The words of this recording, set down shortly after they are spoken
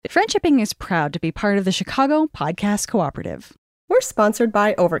Friendshipping is proud to be part of the Chicago Podcast Cooperative. We're sponsored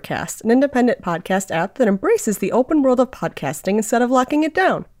by Overcast, an independent podcast app that embraces the open world of podcasting instead of locking it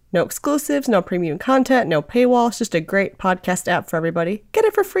down. No exclusives, no premium content, no paywall. It's just a great podcast app for everybody. Get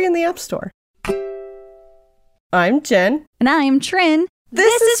it for free in the App Store. I'm Jen. And I'm Trin.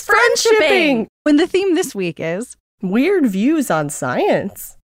 This is Friendshipping! When the theme this week is weird views on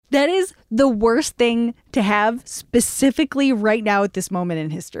science. That is the worst thing to have specifically right now at this moment in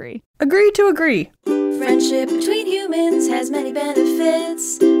history. Agree to agree. Friendship between humans has many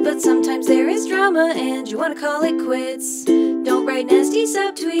benefits, but sometimes there is drama and you want to call it quits. Don't write nasty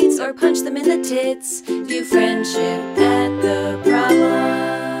subtweets or punch them in the tits. View friendship at the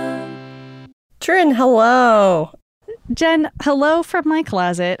problem. Trin, hello. Jen, hello from my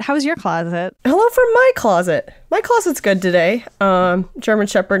closet. How's your closet? Hello from my closet. My closet's good today. German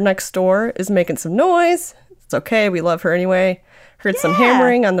Shepherd next door is making some noise. It's okay. We love her anyway. Heard some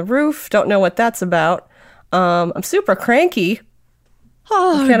hammering on the roof. Don't know what that's about. I'm super cranky.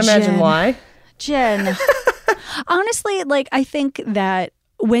 Oh, I can't imagine Jen. Why. Jen, honestly, I think that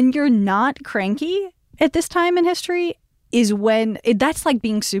when you're not cranky at this time in history is when that's like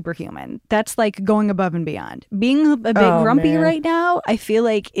being superhuman. That's like going above and beyond. Being a bit grumpy right now, I feel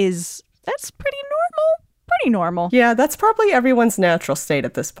like that's pretty normal. Pretty normal. Yeah, that's probably everyone's natural state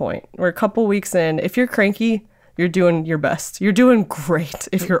at this point. We're a couple weeks in. If you're cranky, you're doing your best. You're doing great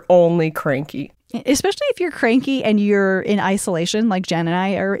if you're only cranky. Especially if you're cranky and you're in isolation, like Jen and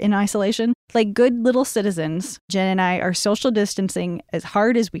I are in isolation. Like good little citizens, Jen and I are social distancing as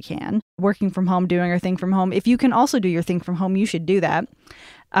hard as we can, working from home, doing our thing from home. If you can also do your thing from home, you should do that.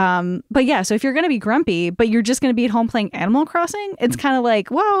 But yeah, so if you're going to be grumpy, but you're just going to be at home playing Animal Crossing, it's kind of like,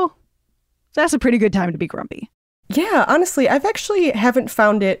 whoa, that's a pretty good time to be grumpy. Yeah, honestly, I've actually haven't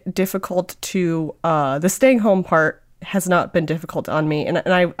found it difficult to, the staying home part has not been difficult on me. And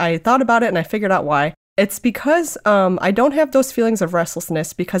I thought about it and I figured out why. It's because I don't have those feelings of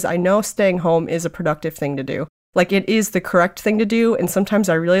restlessness because I know staying home is a productive thing to do. Like it is the correct thing to do. And sometimes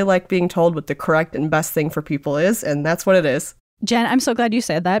I really like being told what the correct and best thing for people is. And that's what it is. Jen, I'm so glad you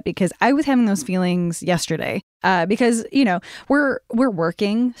said that because I was having those feelings yesterday. Because, we're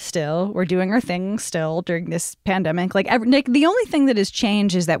working still. We're doing our thing still during this pandemic. The only thing that has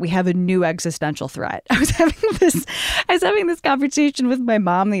changed is that we have a new existential threat. I was having this conversation with my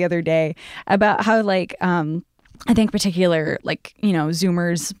mom the other day about how I think particular,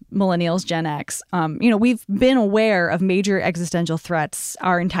 Zoomers, millennials, Gen X, we've been aware of major existential threats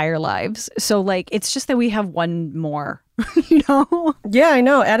our entire lives. So, it's just that we have one more, Yeah, I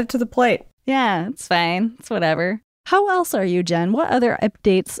know. Add it to the plate. Yeah, it's fine. It's whatever. How else are you, Jen? What other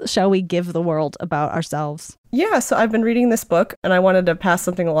updates shall we give the world about ourselves? Yeah, so I've been reading this book and I wanted to pass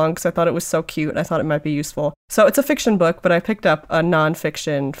something along because I thought it was so cute and I thought it might be useful. So it's a fiction book, but I picked up a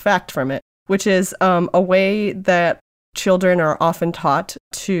nonfiction fact from it, which is a way that children are often taught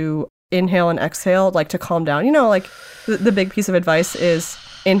to inhale and exhale, to calm down. The big piece of advice is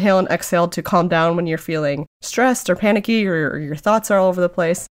inhale and exhale to calm down when you're feeling stressed or panicky or your thoughts are all over the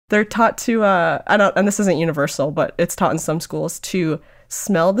place. They're taught to, and this isn't universal, but it's taught in some schools, to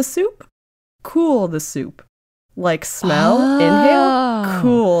smell the soup, cool the soup. Smell, inhale,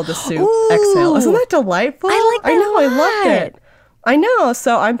 cool the soup, exhale. Isn't that delightful? I like that a lot. I loved it. I know,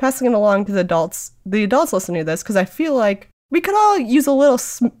 so I'm passing it along to the adults listening to this, because I feel like we could all use a little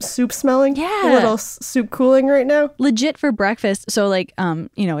soup smelling, yeah, a little soup cooling right now. Legit for breakfast. So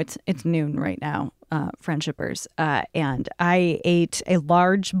it's noon right now, friendshippers, and I ate a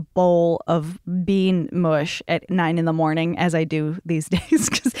large bowl of bean mush at 9 a.m, as I do these days.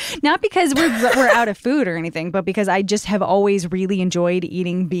 Not because we're out of food or anything, but because I just have always really enjoyed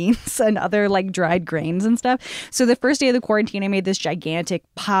eating beans and other dried grains and stuff. So the first day of the quarantine, I made this gigantic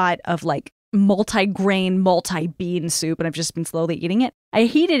pot of multi-grain, multi-bean soup, and I've just been slowly eating it. I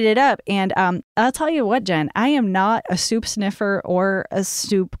heated it up, and I'll tell you what, Jen, I am not a soup sniffer or a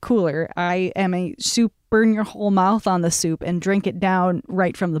soup cooler. I am a soup burn your whole mouth on the soup and drink it down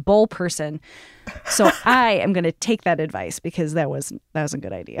right from the bowl person. So I am going to take that advice because that was a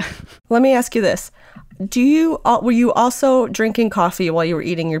good idea. Let me ask you this. Were you also drinking coffee while you were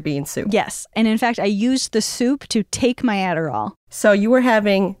eating your bean soup? Yes. And in fact, I used the soup to take my Adderall. So you were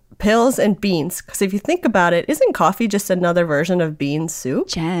having pills and beans. Because if you think about it, isn't coffee just another version of bean soup?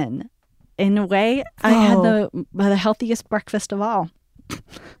 Jen, in a way, I had the healthiest breakfast of all.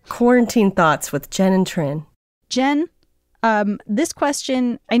 Quarantine thoughts with Jen and Trin. Jen, This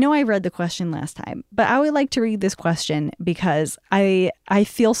question, I know I read the question last time, but I would like to read this question because I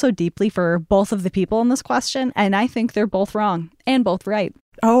feel so deeply for both of the people in this question, and I think they're both wrong and both right.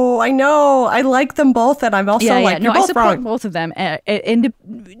 Oh, I know. I like them both, and I'm also you're both I support wrong. both of them. And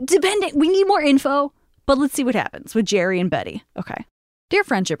depending, we need more info, but let's see what happens with Jerry and Betty. Okay. Dear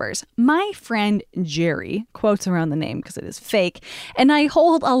Friendshippers, my friend Jerry, quotes around the name because it is fake, and I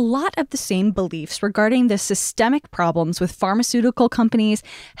hold a lot of the same beliefs regarding the systemic problems with pharmaceutical companies,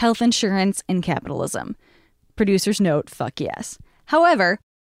 health insurance, and capitalism. Producer's note, fuck yes. However,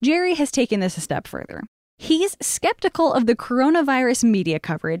 Jerry has taken this a step further. He's skeptical of the coronavirus media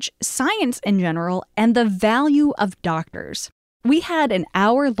coverage, science in general, and the value of doctors. We had an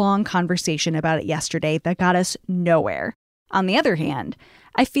hour-long conversation about it yesterday that got us nowhere. On the other hand,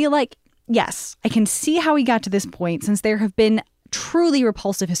 I feel like, yes, I can see how he got to this point since there have been truly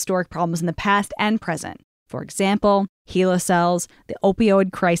repulsive historic problems in the past and present. For example, HeLa cells, the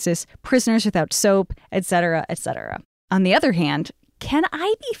opioid crisis, prisoners without soap, etc., etc. On the other hand, can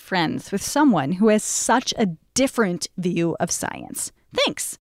I be friends with someone who has such a different view of science?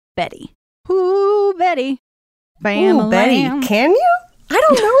 Thanks, Betty. Ooh, Betty. Bam, Ooh, Betty. Can you? I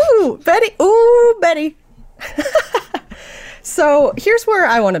don't know. Betty. Ooh, Betty. So here's where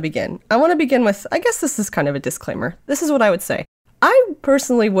I want to begin. I want to begin with, I guess this is kind of a disclaimer. This is what I would say. I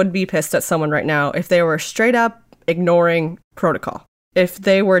personally would be pissed at someone right now if they were straight up ignoring protocol. If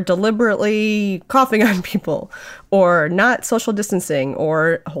they were deliberately coughing on people or not social distancing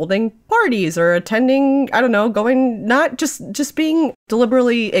or holding parties or attending, I don't know, going, not just being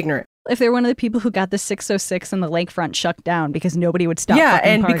deliberately ignorant. If they're one of the people who got the 606 and the lakefront shut down because nobody would stop. Yeah,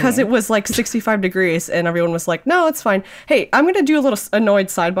 and partying. Because it was like 65 degrees and everyone was like, no, it's fine. Hey, I'm going to do a little annoyed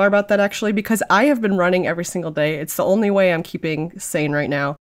sidebar about that actually, because I have been running every single day. It's the only way I'm keeping sane right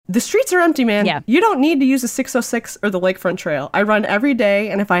now. The streets are empty, man. Yeah. You don't need to use the 606 or the lakefront trail. I run every day,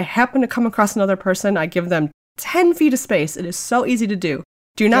 and if I happen to come across another person, I give them 10 feet of space. It is so easy to do.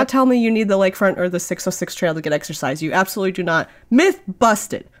 Do not tell me you need the lakefront or the 606 trail to get exercise. You absolutely do not. Myth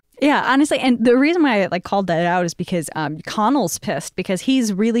busted. Yeah, honestly, and the reason why I called that out is because Connell's pissed because he's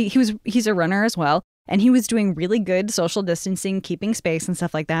a runner as well, and he was doing really good social distancing, keeping space and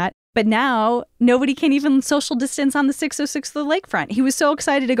stuff like that. But now nobody can even social distance on the 606 of the lakefront. He was so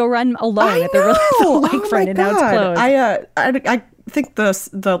excited to go run alone at the lakefront, and now it's closed. I think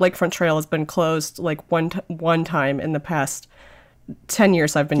the lakefront trail has been closed like one time in the past 10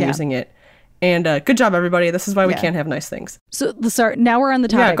 years I've been using it. And good job, everybody. This is why we can't have nice things. So, sorry, now we're on the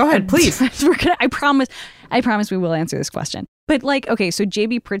topic. Yeah, go ahead, please. I promise we will answer this question. But okay, so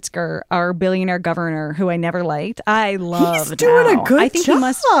J.B. Pritzker, our billionaire governor, who I never liked, I love. He's doing a good job. He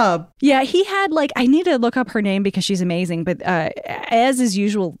must. Yeah, he had I need to look up her name because she's amazing. But as is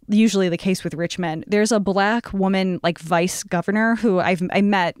usually the case with rich men, there's a black woman vice governor who I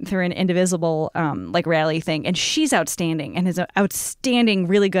met through an Indivisible rally thing, and she's outstanding and has outstanding,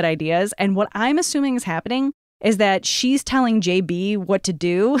 really good ideas. And what I'm assuming is happening is that she's telling JB what to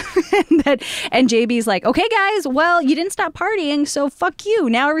do, and JB's like, okay, guys, well, you didn't stop partying, so fuck you.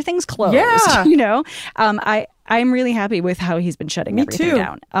 Now everything's closed. Yeah. I'm really happy with how he's been shutting everything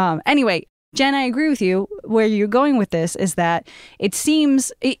down. Anyway, Jen, I agree with you. Where you're going with this is that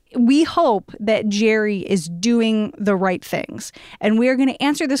we hope that Jerry is doing the right things. And we're going to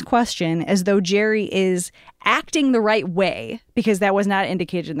answer this question as though Jerry is acting the right way, because that was not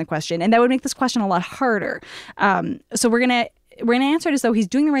indicated in the question. And that would make this question a lot harder. So we're going to answer it as though he's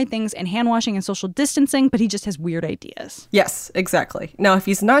doing the right things and hand washing and social distancing, but he just has weird ideas. Yes, exactly. Now, if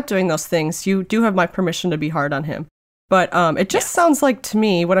he's not doing those things, you do have my permission to be hard on him. But it just sounds like, to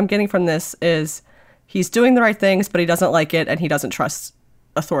me, what I'm getting from this is he's doing the right things, but he doesn't like it, and he doesn't trust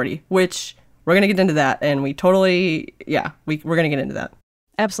authority, which we're going to get into that. And we totally, we're going to get into that.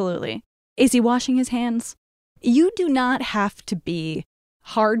 Absolutely. Is he washing his hands? You do not have to be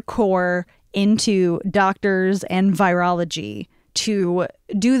hardcore into doctors and virology to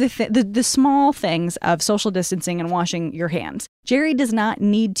do the small things of social distancing and washing your hands. Jerry does not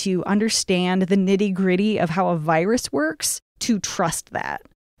need to understand the nitty-gritty of how a virus works to trust that.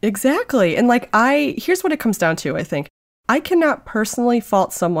 Exactly. And here's what it comes down to, I think. I cannot personally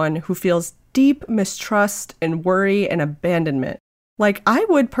fault someone who feels deep mistrust and worry and abandonment. I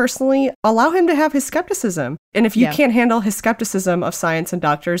would personally allow him to have his skepticism. And if you can't handle his skepticism of science and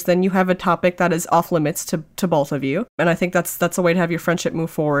doctors, then you have a topic that is off limits to both of you. And I think that's a way to have your friendship move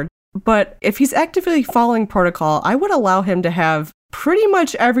forward. But if he's actively following protocol, I would allow him to have pretty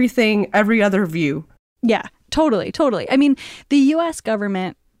much every other view. Yeah, totally. I mean, the U.S.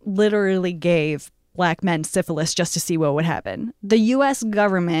 government literally gave black men syphilis just to see what would happen. The U.S.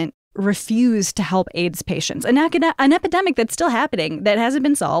 government refuse to help AIDS patients. An epidemic that's still happening that hasn't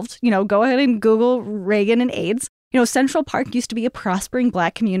been solved. Go ahead and Google Reagan and AIDS. Central Park used to be a prospering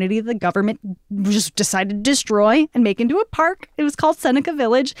Black community that the government just decided to destroy and make into a park. It was called Seneca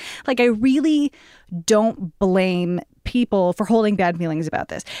Village. I really don't blame people for holding bad feelings about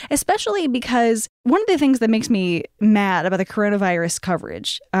this, especially because one of the things that makes me mad about the coronavirus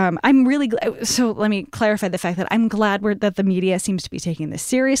coverage, I'm really glad. So let me clarify the fact that I'm glad that the media seems to be taking this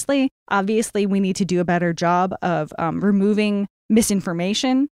seriously. Obviously, we need to do a better job of removing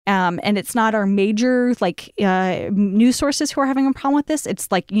misinformation. And it's not our major news sources who are having a problem with this. It's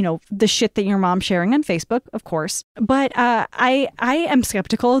the shit that your mom's sharing on Facebook, of course. But I am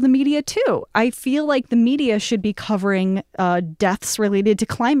skeptical of the media too. I feel like the media should be covering deaths related to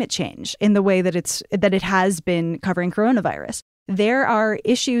climate change in the way that it has been covering coronavirus. There are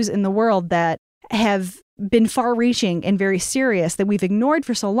issues in the world that have been far-reaching and very serious that we've ignored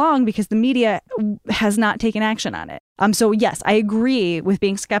for so long because the media has not taken action on it. So yes, I agree with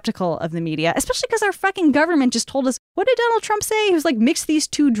being skeptical of the media, especially because our fucking government just told us, what did Donald Trump say? He was mix these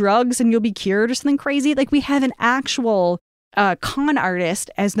 2 drugs and you'll be cured or something crazy. We have an actual con artist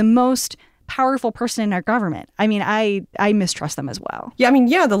as the most powerful person in our government. I mistrust them as well.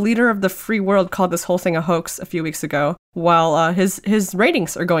 Yeah, the leader of the free world called this whole thing a hoax a few weeks ago, while his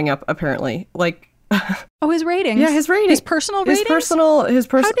ratings are going up, apparently. His ratings? Yeah, his ratings. His personal ratings? His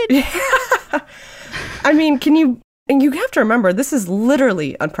personal. And you have to remember, this is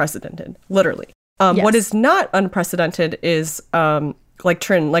literally unprecedented. Literally. Yes. What is not unprecedented is,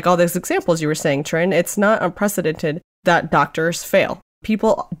 Trin, all those examples you were saying, Trin, it's not unprecedented that doctors fail.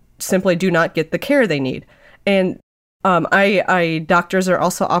 People simply do not get the care they need. And doctors are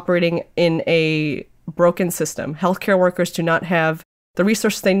also operating in a broken system. Healthcare workers do not have the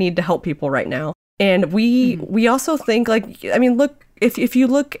resources they need to help people right now. And we also think look, if you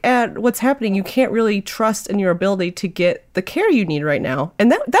look at what's happening, you can't really trust in your ability to get the care you need right now.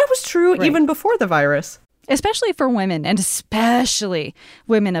 And that was true even before the virus. Especially for women, and especially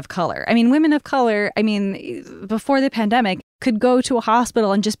women of color. Women of color, before the pandemic, could go to a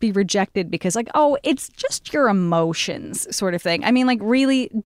hospital and just be rejected because it's just your emotions sort of thing. Really,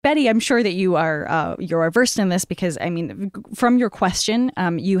 Betty, I'm sure that you're versed in this because, from your question,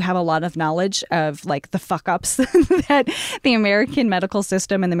 you have a lot of knowledge of the fuck ups that the American medical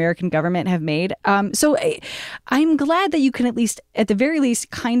system and the American government have made. So I'm glad that you can at the very least,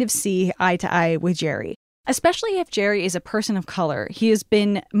 kind of see eye to eye with Jerry. Especially if Jerry is a person of color. He has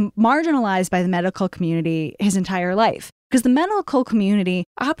been marginalized by the medical community his entire life. Because the medical community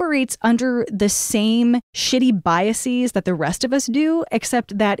operates under the same shitty biases that the rest of us do,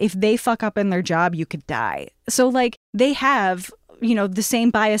 except that if they fuck up in their job, you could die. So they have the same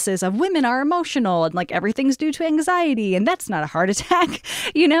biases of women are emotional and everything's due to anxiety and that's not a heart attack.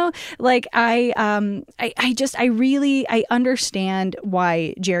 I understand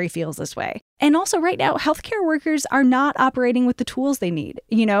why Jerry feels this way. And also right now, healthcare workers are not operating with the tools they need.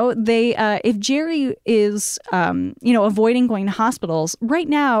 If Jerry is, avoiding going to hospitals right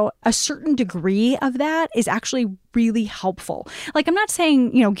now, a certain degree of that is actually really helpful. I'm not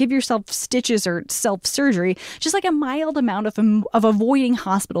saying, give yourself stitches or self-surgery, just a mild amount of avoiding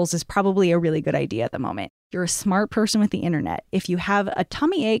hospitals is probably a really good idea at the moment. You're a smart person with the internet. If you have a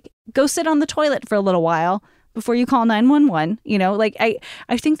tummy ache, go sit on the toilet for a little while before you call 911.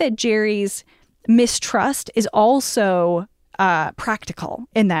 I think that Jerry's mistrust is also practical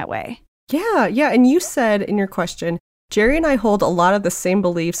in that way. Yeah. And you said in your question, Jerry and I hold a lot of the same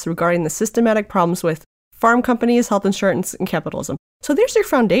beliefs regarding the systematic problems with farm companies, health insurance, and capitalism. So there's your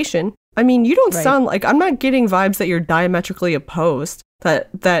foundation. You don't sound I'm not getting vibes that you're diametrically opposed,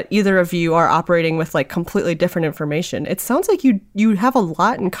 that either of you are operating with completely different information. It sounds like you have a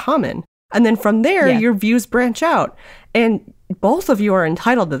lot in common. And then from there, your views branch out. And both of you are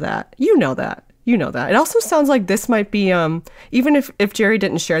entitled to that. You know that. It also sounds like this might be, even if Jerry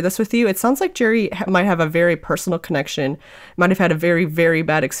didn't share this with you, it sounds like Jerry might have a very personal connection, might have had a very, very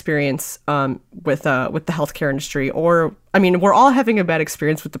bad experience with the healthcare industry. Or, we're all having a bad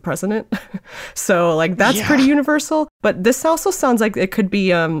experience with the president. So, that's pretty universal. But this also sounds like it could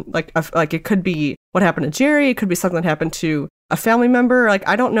be, it could be what happened to Jerry. It could be something that happened to a family member.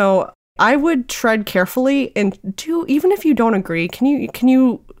 I don't know. I would tread carefully and even if you don't agree, can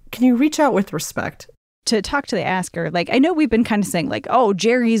you reach out with respect? To talk to the asker, I know we've been kind of saying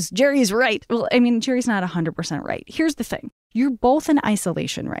Jerry's right. Well, Jerry's not 100% right. Here's the thing. You're both in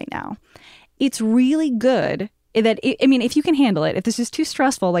isolation right now. It's really good that, if you can handle it, if this is too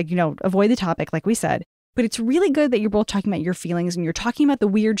stressful, avoid the topic, like we said, But it's really good that you're both talking about your feelings and you're talking about the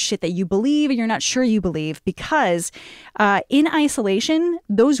weird shit that you believe and you're not sure you believe, because in isolation,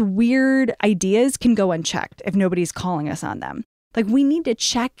 those weird ideas can go unchecked if nobody's calling us on them. Like, we need to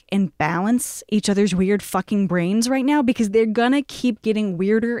check and balance each other's weird fucking brains right now, because they're gonna keep getting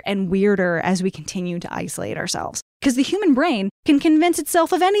weirder and weirder as we continue to isolate ourselves. Because the human brain can convince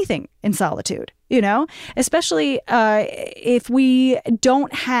itself of anything in solitude, especially if we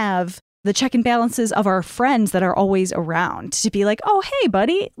don't have the check and balances of our friends that are always around to be like, oh, hey,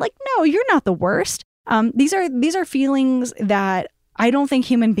 buddy, like, no, you're not the worst. These are feelings that I don't think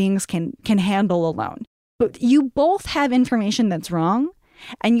human beings can handle alone. But you both have information that's wrong,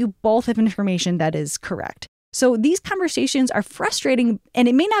 and you both have information that is correct. So these conversations are frustrating, and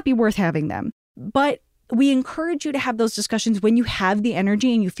it may not be worth having them, but we encourage you to have those discussions when you have the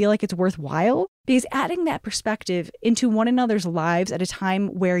energy and you feel like it's worthwhile, because adding that perspective into one another's lives at a time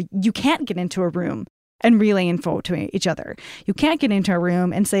where you can't get into a room and relay info to each other. You can't get into a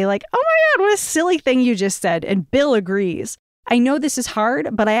room and say like, oh my God, what a silly thing you just said. And Bill agrees. I know this is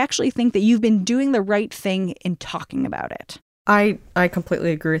hard, but I actually think that you've been doing the right thing in talking about it. I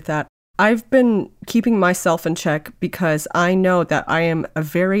completely agree with that. I've been keeping myself in check because I know that I am a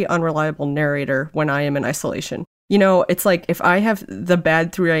very unreliable narrator when I am in isolation. It's like if I have the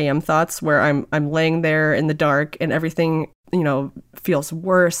bad 3 a.m. thoughts where I'm laying there in the dark and everything, feels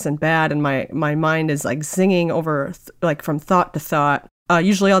worse and bad, and my mind is like zinging over like from thought to thought,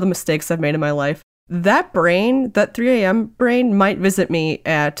 usually all the mistakes I've made in my life. That 3 a.m. brain might visit me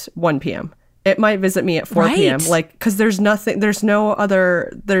at 1 p.m. It might visit me at 4 p.m. Like, because there's nothing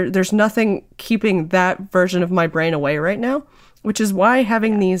keeping that version of my brain away right now, which is why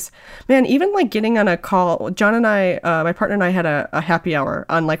having these, even like getting on a call, John and I, my partner and I had a happy hour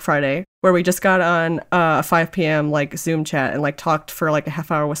on like Friday where we just got on a 5 p.m. like Zoom chat and like talked for like a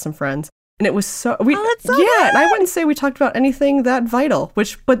half hour with some friends. And it was so, good. And I wouldn't say we talked about anything that vital,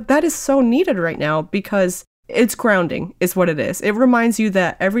 but that is so needed right now because it's grounding is what it is. It reminds you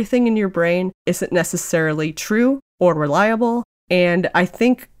that everything in your brain isn't necessarily true or reliable. And I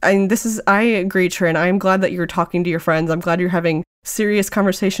agree, Trin. I'm glad that you're talking to your friends. I'm glad you're having serious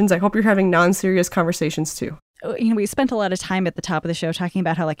conversations. I hope you're having non-serious conversations too. We spent a lot of time at the top of the show talking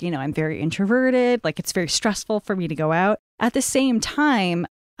about how I'm very introverted. Like, it's very stressful for me to go out. At the same time,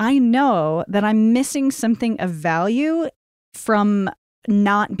 I know that I'm missing something of value from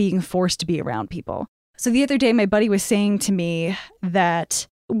not being forced to be around people. So the other day, my buddy was saying to me that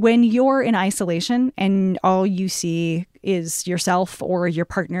when you're in isolation and all you see is yourself or your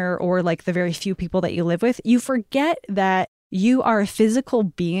partner or like the very few people that you live with, you forget that you are a physical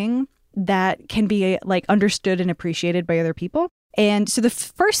being that can be like understood and appreciated by other people. And so the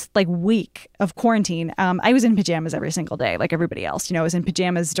first week of quarantine, I was in pajamas every single day, like everybody else. I was in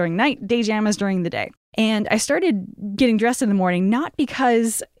pajamas during night, day pajamas during the day. And I started getting dressed in the morning, not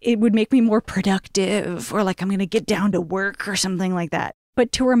because it would make me more productive or like I'm going to get down to work or something like that,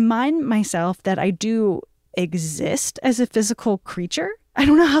 but to remind myself that I do exist as a physical creature. I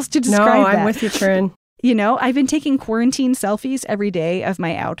don't know how else to describe that. No, I'm with you, Trin. I've been taking quarantine selfies every day of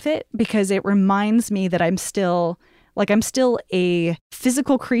my outfit because it reminds me that I'm still a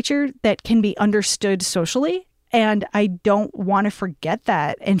physical creature that can be understood socially. And I don't want to forget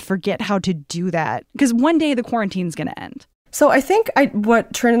that and forget how to do that because one day the quarantine's going to end. So I think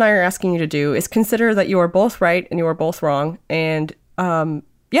what Trin and I are asking you to do is consider that you are both right and you are both wrong. And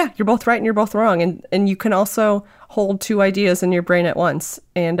you're both right and you're both wrong. And you can also hold two ideas in your brain at once.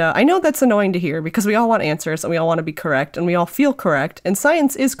 And I know that's annoying to hear because we all want answers and we all want to be correct and we all feel correct. And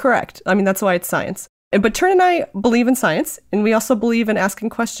science is correct. I mean, that's why it's science. But Trin and I believe in science, and we also believe in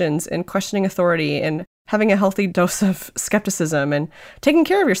asking questions and questioning authority and having a healthy dose of skepticism and taking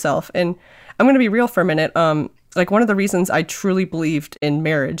care of yourself. And I'm going to be real for a minute. One of the reasons I truly believed in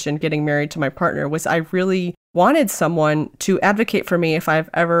marriage and getting married to my partner was I really wanted someone to advocate for me if I'm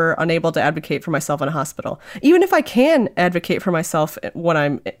ever unable to advocate for myself in a hospital. Even if I can advocate for myself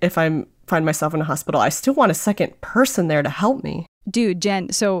if I find myself in a hospital, I still want a second person there to help me. Dude,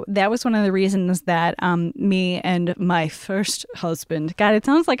 Jen, so that was one of the reasons that me and my first husband, God, it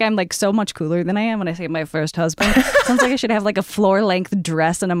sounds like I'm like so much cooler than I am when I say my first husband. Sounds like I should have like a floor-length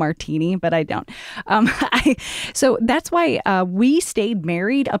dress and a martini, but I don't. So that's why we stayed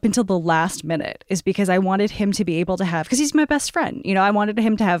married up until the last minute, is because I wanted him to be able to have, because he's my best friend, I wanted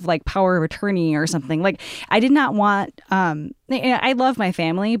him to have like power of attorney or something. Like, I did not want, I love my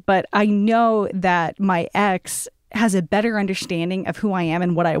family, but I know that my ex has a better understanding of who I am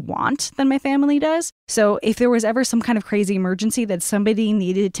and what I want than my family does. So if there was ever some kind of crazy emergency that somebody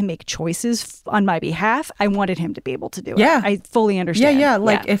needed to make choices on my behalf, I wanted him to be able to do it. I fully understand. Yeah.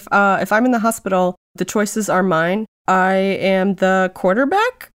 Like if I'm in the hospital, the choices are mine. I am the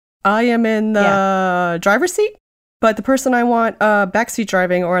quarterback. I am in the driver's seat. But the person I want backseat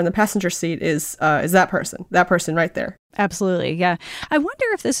driving or in the passenger seat is that person right there. Absolutely. Yeah. I wonder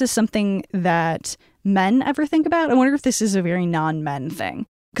if this is something that men ever think about. I wonder if this is a very non-men thing.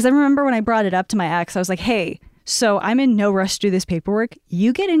 Because I remember when I brought it up to my ex, I was like, hey, so I'm in no rush to do this paperwork.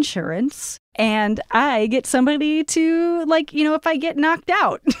 You get insurance and I get somebody to, like, you know, if I get knocked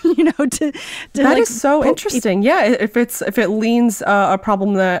out, you know, to that like, is so interesting. If it leans a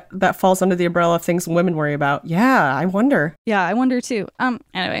problem that falls under the umbrella of things women worry about. Yeah, I wonder. Yeah, I wonder too.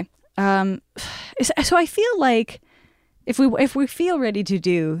 Anyway, so I feel like if we feel ready to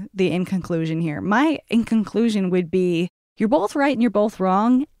do the in conclusion here, my in conclusion would be, you're both right and you're both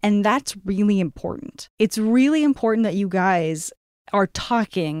wrong, and that's really important. It's really important that you guys are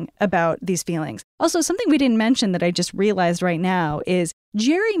talking about these feelings. Also, something we didn't mention that I just realized right now is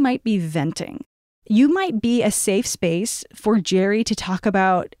Jerry might be venting. You might be a safe space for Jerry to talk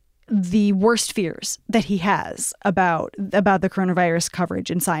about the worst fears that he has about the coronavirus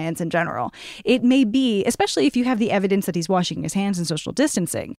coverage in science in general. It may be, especially if you have the evidence that he's washing his hands and social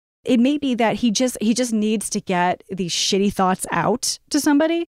distancing, it may be that he just needs to get these shitty thoughts out to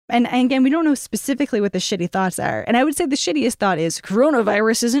somebody. And again, we don't know specifically what the shitty thoughts are. And I would say the shittiest thought is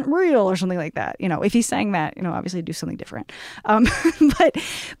coronavirus isn't real or something like that. You know, if he's saying that, you know, obviously do something different.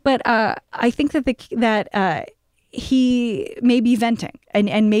 But I think that he may be venting,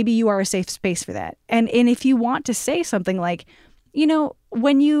 and maybe you are a safe space for that. And if you want to say something like, you know,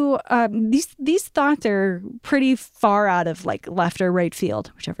 when you these thoughts are pretty far out of like left or right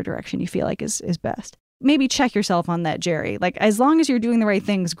field, whichever direction you feel like is best. Maybe check yourself on that, Jerry. Like, as long as you're doing the right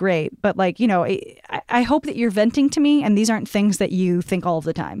things, great. But like, you know, I hope that you're venting to me and these aren't things that you think all of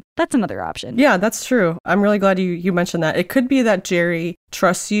the time. That's another option. Yeah, that's true. I'm really glad you mentioned that. It could be that Jerry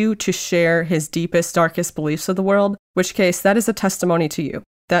trusts you to share his deepest, darkest beliefs of the world, which case that is a testimony to you.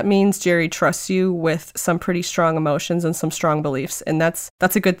 That means Jerry trusts you with some pretty strong emotions and some strong beliefs. And that's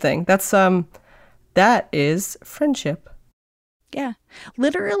a good thing. That is friendship. Yeah.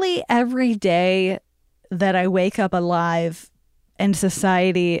 Literally every day that I wake up alive and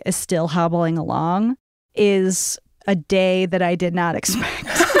society is still hobbling along is a day that I did not expect.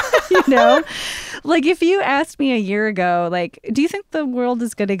 You know, like if you asked me a year ago, like, do you think the world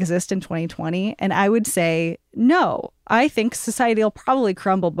is going to exist in 2020? And I would say, no, I think society will probably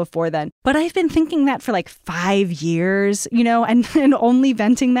crumble before then. But I've been thinking that for like 5 years, you know, and only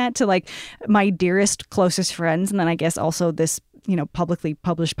venting that to like my dearest, closest friends. And then I guess also this, you know, publicly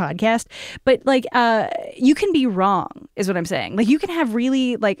published podcast. But like, you can be wrong is what I'm saying. Like you can have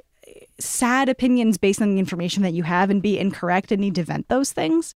really like sad opinions based on the information that you have and be incorrect and need to vent those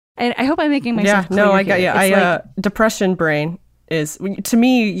things. And I hope I'm making myself clear. I got you. Depression brain is, to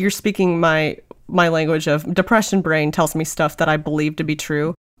me, you're speaking my language of depression brain tells me stuff that I believe to be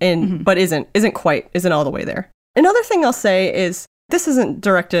true and but isn't all the way there. Another thing I'll say is, this isn't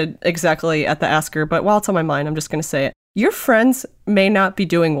directed exactly at the asker, but while it's on my mind, I'm just going to say it. Your friends may not be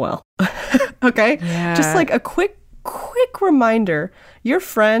doing well. Okay? Yeah. Just like a quick reminder, your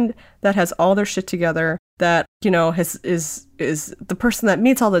friend that has all their shit together, that, you know, is the person that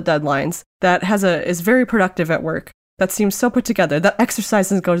meets all the deadlines, that is very productive at work, that seems so put together, that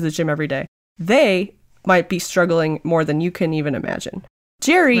exercises and goes to the gym every day. They might be struggling more than you can even imagine.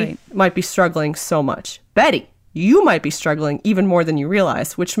 Jerry might be struggling so much. Betty, you might be struggling even more than you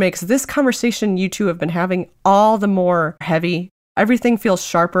realize, which makes this conversation you two have been having all the more heavy. Everything feels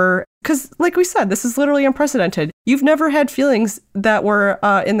sharper because, like we said, this is literally unprecedented. You've never had feelings that were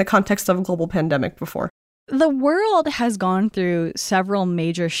in the context of a global pandemic before. The world has gone through several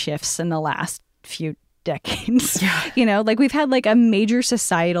major shifts in the last few decades. Yeah. You know, like we've had like a major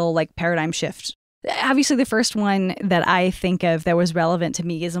societal like paradigm shift. Obviously, the first one that I think of that was relevant to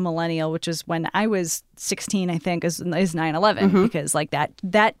me as a millennial, which was when I was 16, I think, is 9/11, because like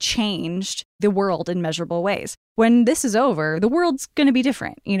that changed the world in measurable ways. When this is over, the world's going to be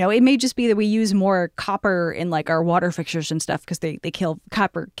different. You know, it may just be that we use more copper in like our water fixtures and stuff because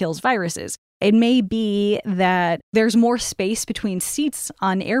copper kills viruses. It may be that there's more space between seats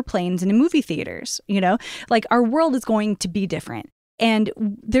on airplanes and in movie theaters. You know, like our world is going to be different. And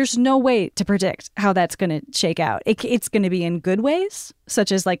there's no way to predict how that's going to shake out. It's going to be in good ways,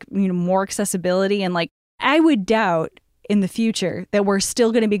 such as like, you know, more accessibility. And like, I would doubt in the future that we're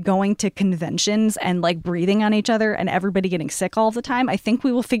still going to be going to conventions and like breathing on each other and everybody getting sick all the time. I think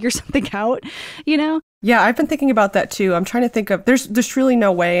we will figure something out, you know? Yeah, I've been thinking about that too. I'm trying to think of, there's truly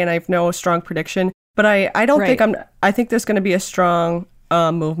no way, and I have no strong prediction, but I don't think I think there's going to be a strong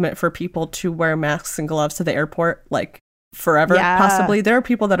movement for people to wear masks and gloves to the airport, like forever, possibly. There are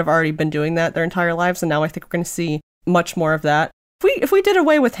people that have already been doing that their entire lives, and now I think we're going to see much more of that. If we did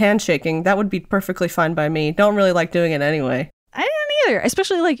away with handshaking, that would be perfectly fine by me. Don't really like doing it anyway. I don't either,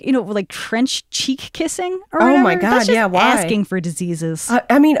 especially like French cheek kissing or oh whatever. my God, That's just yeah, why? asking for diseases.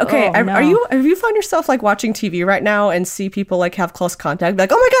 I mean, okay, no. have you found yourself like watching TV right now and see people like have close contact,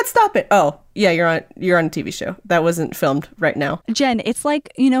 like, oh my God, stop it. Oh yeah, you're on a TV show that wasn't filmed right now. Jen, it's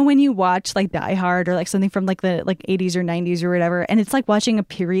like, when you watch like Die Hard or like something from like the 80s or 90s or whatever, and it's like watching a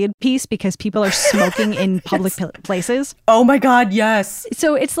period piece because people are smoking in public places. Oh my God, yes.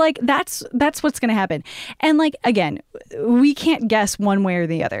 So it's like that's what's going to happen. And like, again, we can't guess one way or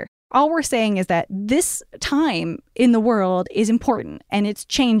the other. All we're saying is that this time in the world is important, and it's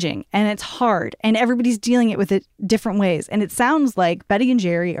changing, and it's hard, and everybody's dealing with it different ways. And it sounds like Betty and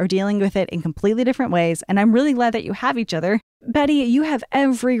Jerry are dealing with it in completely different ways. And I'm really glad that you have each other. Betty, you have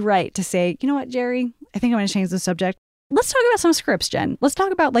every right to say, you know what, Jerry, I think I'm going to change the subject. Let's talk about some scripts, Jen. Let's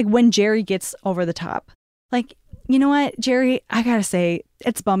talk about like when Jerry gets over the top. Like, you know what, Jerry, I got to say,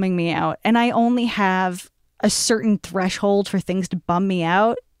 it's bumming me out. And I only have a certain threshold for things to bum me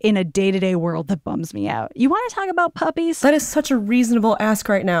out in a day-to-day world that bums me out. You want to talk about puppies? That is such a reasonable ask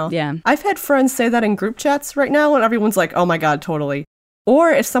right now. Yeah. I've had friends say that in group chats right now, and everyone's like, oh my God, totally. Or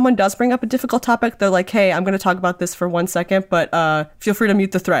if someone does bring up a difficult topic, they're like, hey, I'm going to talk about this for 1 second, but feel free to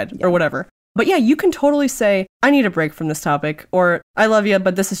mute the thread or whatever. But yeah, you can totally say, I need a break from this topic, or I love you,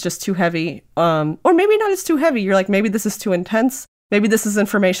 but this is just too heavy. Or maybe not it's too heavy. You're like, maybe this is too intense. Maybe this is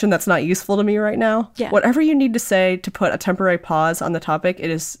information that's not useful to me right now. Yeah. Whatever you need to say to put a temporary pause on the topic, it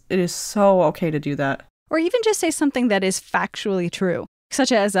is so okay to do that. Or even just say something that is factually true,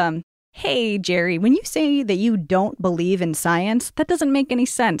 such as, hey, Jerry, when you say that you don't believe in science, that doesn't make any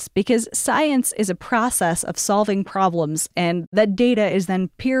sense because science is a process of solving problems, and that data is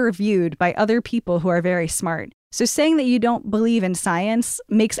then peer-reviewed by other people who are very smart. So saying that you don't believe in science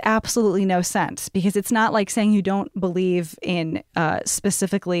makes absolutely no sense because it's not like saying you don't believe in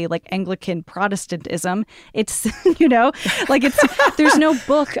specifically like Anglican Protestantism. It's, there's no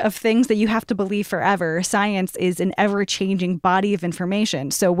book of things that you have to believe forever. Science is an ever-changing body of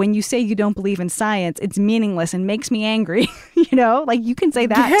information. So when you say you don't believe in science, it's meaningless and makes me angry. You can say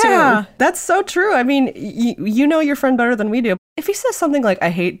that too. Yeah, that's so true. I mean, you know your friend better than we do. If he says something like, I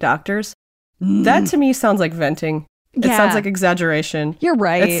hate doctors, that to me sounds like venting. It sounds like exaggeration. You're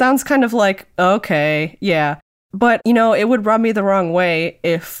right. It sounds kind of like, okay, yeah. But, it would rub me the wrong way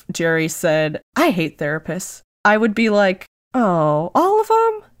if Jerry said, I hate therapists. I would be like, oh, all of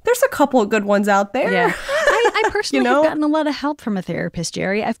them? There's a couple of good ones out there. Yeah. I personally have gotten a lot of help from a therapist,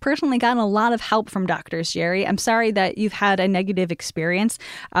 Jerry. I've personally gotten a lot of help from doctors, Jerry. I'm sorry that you've had a negative experience.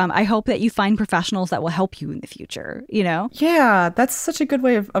 I hope that you find professionals that will help you in the future, Yeah, that's such a good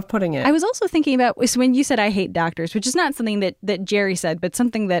way of putting it. I was also thinking about when you said I hate doctors, which is not something that Jerry said, but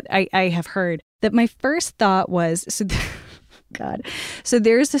something that I have heard, that my first thought was... God. So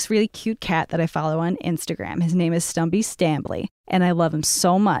there's this really cute cat that I follow on Instagram. His name is Stumpy Stambly, and I love him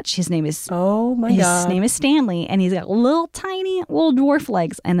so much. His name is Stanley, and he's got little dwarf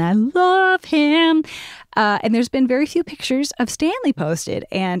legs, and I love him. And there's been very few pictures of Stanley posted,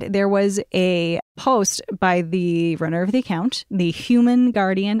 and there was a post by the runner of the account, the human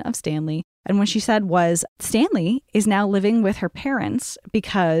guardian of Stanley. And what she said was Stanley is now living with her parents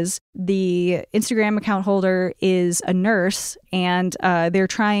because the Instagram account holder is a nurse and they're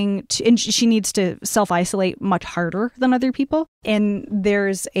trying to, and she needs to self-isolate much harder than other people. And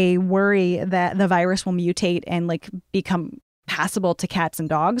there's a worry that the virus will mutate and become passable to cats and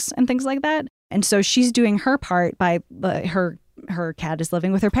dogs and things like that. And so she's doing her part by her cat is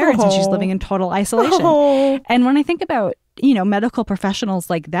living with her parents and she's living in total isolation. And when I think about, medical professionals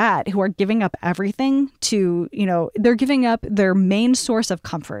like that who are giving up everything to, they're giving up their main source of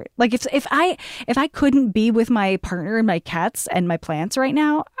comfort. Like if I couldn't be with my partner and my cats and my plants right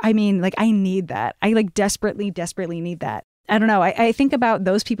now, I mean, I need that. I desperately need that. I don't know. I think about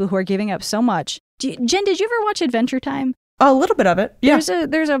those people who are giving up so much. Jen, did you ever watch Adventure Time? A little bit of it. Yeah.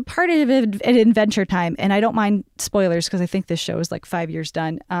 There's a part of Adventure Time, and I don't mind spoilers because I think this show is 5 years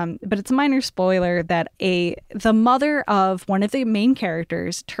done. But it's a minor spoiler that the mother of one of the main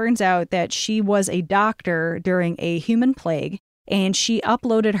characters turns out that she was a doctor during a human plague, and she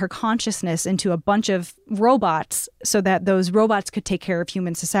uploaded her consciousness into a bunch of robots so that those robots could take care of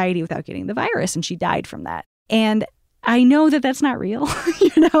human society without getting the virus, and she died from that. And I know that that's not real,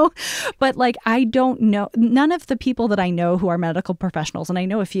 but like, I don't know. None of the people that I know who are medical professionals, and I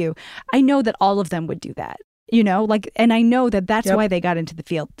know a few, I know that all of them would do that, and I know that that's why they got into the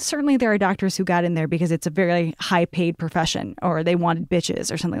field. Certainly there are doctors who got in there because it's a very high paid profession, or they wanted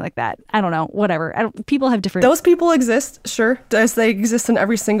bitches or something like that. I don't know, whatever. People have different. Those people exist, sure, as they exist in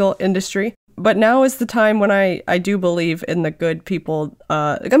every single industry. But now is the time when I do believe in the good people.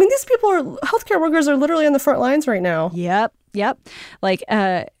 These people are healthcare workers are literally on the front lines right now. Yep. Like,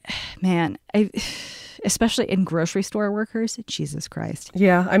 man, especially in grocery store workers. Jesus Christ.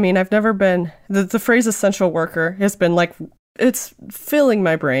 Yeah, I mean, I've never been. The phrase essential worker has been like, it's filling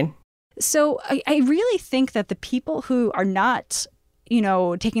my brain. So I really think that the people who are not,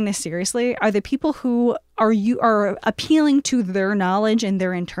 taking this seriously are the people who are appealing to their knowledge and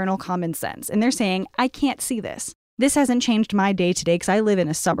their internal common sense. And they're saying, I can't see this. This hasn't changed my day to day because I live in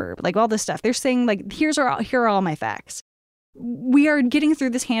a suburb. Like, all this stuff. They're saying, like, here are all my facts. We are getting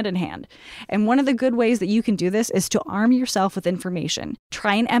through this hand in hand. And one of the good ways that you can do this is to arm yourself with information.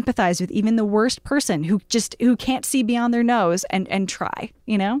 Try and empathize with even the worst person who can't see beyond their nose, and try,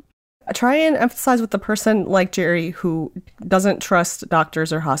 Try and emphasize with the person like Jerry who doesn't trust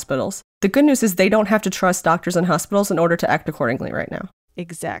doctors or hospitals. The good news is they don't have to trust doctors and hospitals in order to act accordingly right now.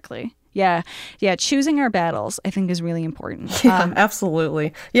 Exactly. Yeah. Choosing our battles, I think, is really important. Yeah,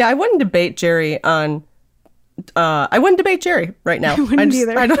 absolutely. Yeah, I wouldn't debate Jerry right now. I wouldn't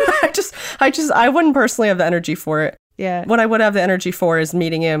either. I wouldn't personally have the energy for it. Yeah. What I would have the energy for is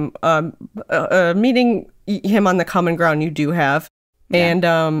meeting him on the common ground you do have. Yeah.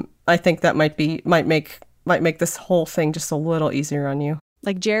 And I think that might make this whole thing just a little easier on you.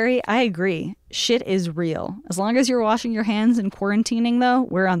 Like, Jerry, I agree. Shit is real. As long as you're washing your hands and quarantining, though,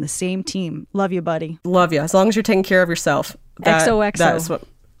 we're on the same team. Love you, buddy. Love you. As long as you're taking care of yourself. XOXO. That is what...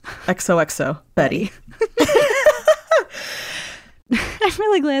 XOXO. Betty. I'm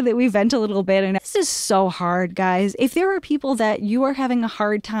really glad that we vent a little bit. And this is so hard, guys. If there are people that you are having a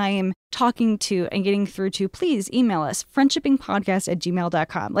hard time talking to and getting through to, please email us,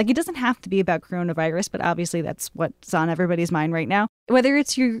 friendshippingpodcast@gmail.com. Like, it doesn't have to be about coronavirus, but obviously that's what's on everybody's mind right now. Whether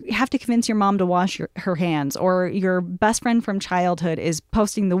it's you have to convince your mom to wash her hands, or your best friend from childhood is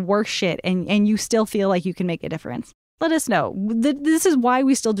posting the worst shit and you still feel like you can make a difference. Let us know. This is why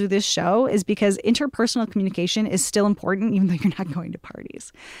we still do this show, is because interpersonal communication is still important, even though you're not going to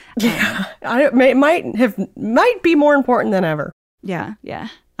parties. Yeah, it might be more important than ever. Yeah.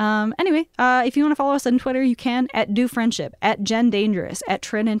 Anyway, if you want to follow us on Twitter, you can @DoFriendship, @JenDangerous,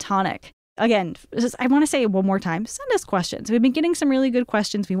 @Trin and Tonic. Again, I want to say it one more time. Send us questions. We've been getting some really good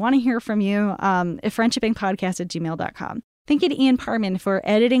questions. We want to hear from you. Friendshippingpodcast@gmail.com. Thank you to Ian Parman for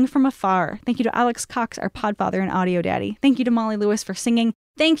editing from afar. Thank you to Alex Cox, our podfather and audio daddy. Thank you to Molly Lewis for singing.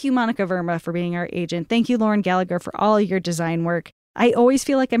 Thank you, Monica Verma, for being our agent. Thank you, Lauren Gallagher, for all your design work. I always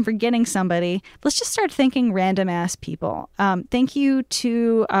feel like I'm forgetting somebody. Let's just start thanking random ass people. Thank you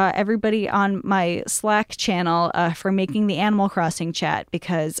to everybody on my Slack channel for making the Animal Crossing chat,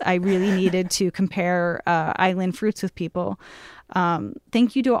 because I really needed to compare island fruits with people.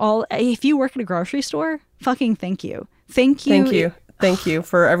 Thank you to all. If you work at a grocery store, fucking thank you. Thank you. Thank you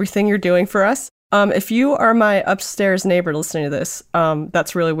for everything you're doing for us. If you are my upstairs neighbor listening to this,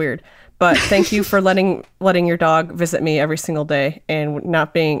 that's really weird. But thank you for letting your dog visit me every single day, and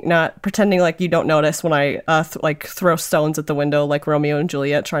not pretending like you don't notice when I throw stones at the window like Romeo and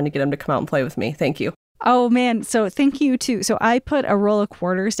Juliet, trying to get him to come out and play with me. Thank you. Oh man, so thank you too. So I put a roll of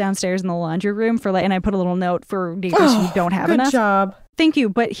quarters downstairs in the laundry room and I put a little note for neighbors who don't have enough. Good job. Thank you.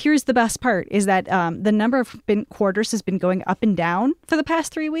 But here's the best part, is that the number of quarters has been going up and down for the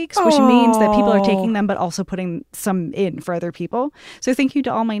past 3 weeks, which means that people are taking them, but also putting some in for other people. So thank you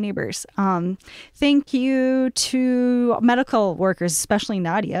to all my neighbors. Thank you to medical workers, especially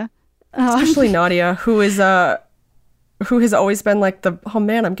Nadia. Nadia, who has always been like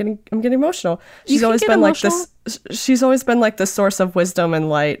I'm getting emotional. She's always been emotional. She's always been like the source of wisdom and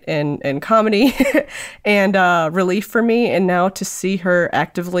light and comedy and relief for me. And now to see her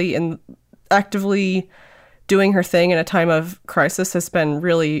actively doing her thing in a time of crisis has been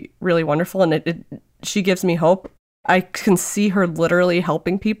really, really wonderful. And she gives me hope. I can see her literally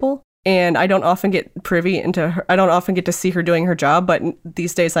helping people. And I don't often get I don't often get to see her doing her job, but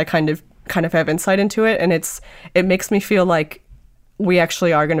these days I kind of have insight into it, and it makes me feel like we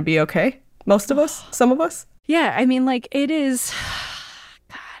actually are going to be okay. Most of us, some of us. Yeah, I mean, like, it is,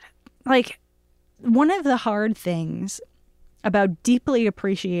 God, like, one of the hard things about deeply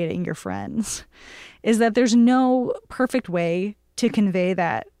appreciating your friends is that there's no perfect way to convey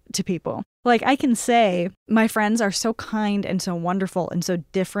that to people. Like, I can say my friends are so kind and so wonderful and so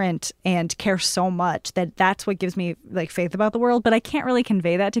different and care so much that that's what gives me like faith about the world. But I can't really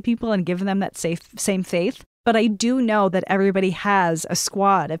convey that to people and give them that same faith. But I do know that everybody has a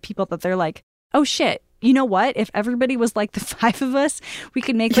squad of people that they're like, oh shit, you know what? If everybody was like the 5 of us, we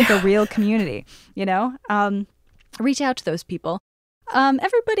could make like a real community, you know? Reach out to those people.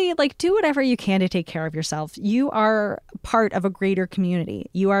 Everybody, like, do whatever you can to take care of yourself. You are part of a greater community.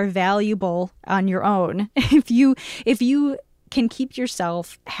 You are valuable on your own. If you can keep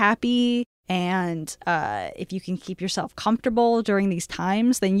yourself happy and if you can keep yourself comfortable during these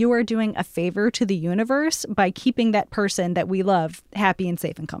times, then you are doing a favor to the universe by keeping that person that we love happy and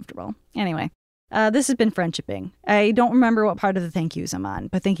safe and comfortable. Anyway, this has been Friendshipping. I don't remember what part of the thank yous I'm on,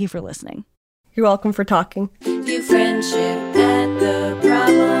 but thank you for listening. You're welcome for talking. You friendship at the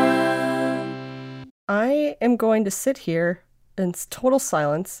problem. I am going to sit here in total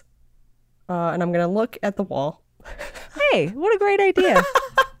silence, and I'm going to look at the wall. Hey, what a great idea.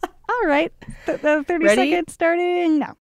 All right. The 30 Ready? seconds starting now.